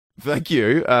Thank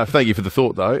you. Thank you for the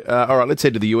thought, though. All right, let's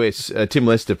head to the US. Tim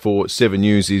Lester for 7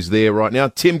 News is there right now.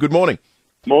 Tim, good morning.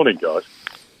 Morning, guys.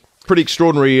 Pretty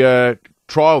extraordinary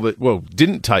trial that,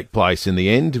 didn't take place in the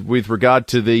end with regard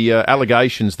to the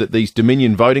allegations that these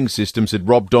Dominion voting systems had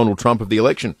robbed Donald Trump of the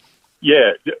election.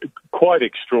 Yeah, quite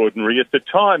extraordinary. At the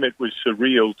time, it was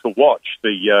surreal to watch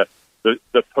the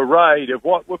parade of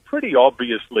what were pretty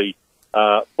obviously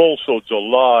falsehoods or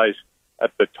lies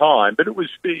at the time, but it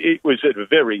was at a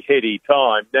very heady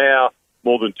time. Now,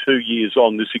 more than 2 years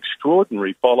on, this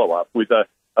extraordinary follow-up with a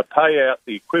payout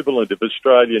the equivalent of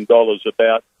Australian dollars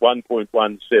about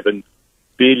 1.17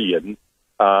 billion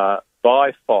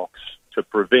by Fox to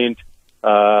prevent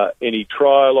any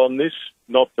trial on this,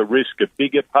 not to risk a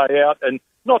bigger payout and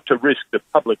not to risk the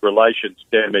public relations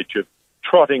damage of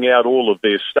trotting out all of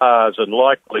their stars and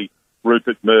likely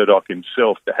Rupert Murdoch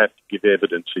himself to have to give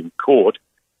evidence in court.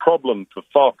 Problem for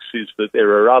Fox is that there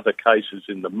are other cases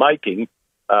in the making.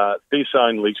 This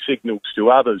only signals to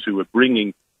others who are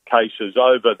bringing cases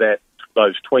over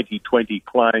those 2020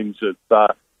 claims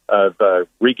of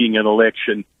rigging an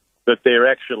election that they're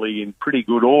actually in pretty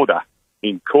good order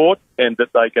in court and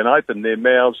that they can open their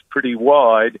mouths pretty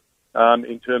wide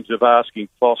in terms of asking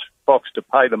Fox to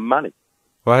pay them money.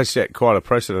 Well, that's set quite a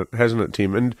precedent, hasn't it,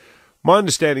 Tim? And my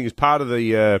understanding is part of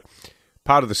the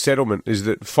settlement is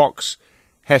that Fox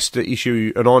has to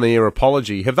issue an on-air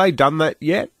apology. Have they done that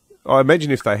yet? I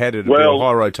imagine if they had, it'd be a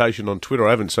high rotation on Twitter.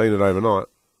 I haven't seen it overnight.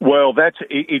 Well,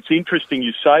 it's interesting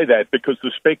you say that because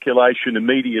the speculation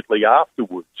immediately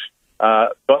afterwards,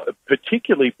 but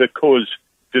particularly because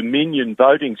Dominion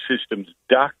voting systems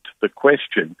ducked the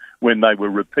question when they were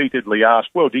repeatedly asked,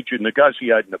 well, did you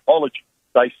negotiate an apology?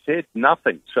 They said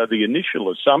nothing. So the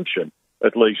initial assumption,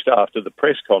 at least after the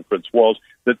press conference, was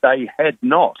that they had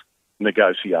not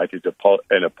negotiated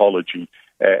an apology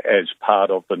as part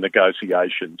of the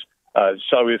negotiations.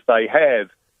 So if they have,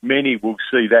 many will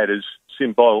see that as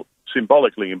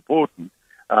symbolically important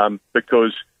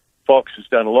because Fox has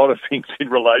done a lot of things in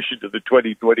relation to the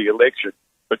 2020 election,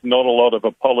 but not a lot of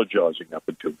apologising up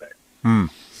until that.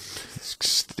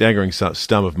 Staggering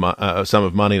sum of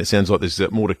money, and it sounds like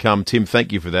there's more to come. Tim,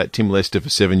 thank you for that. Tim Lester for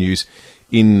 7 News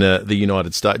in the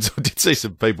United States. I did see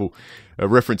some people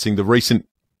referencing the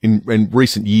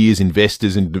recent years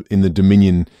investors in the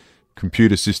Dominion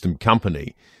computer system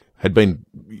company had been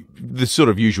the sort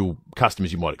of usual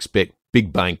customers you might expect,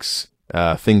 big banks,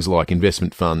 things like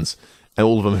investment funds, and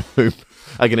all of them who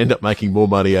are going to end up making more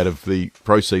money out of the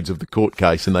proceeds of the court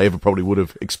case than they ever probably would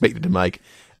have expected to make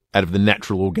out of the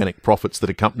natural organic profits that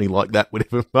a company like that would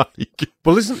ever make.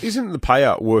 Well, isn't the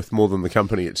payout worth more than the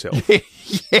company itself?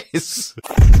 Yes.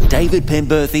 David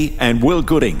Penberthy and Will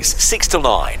Goodings, 6 to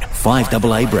 9,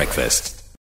 5AA Breakfast.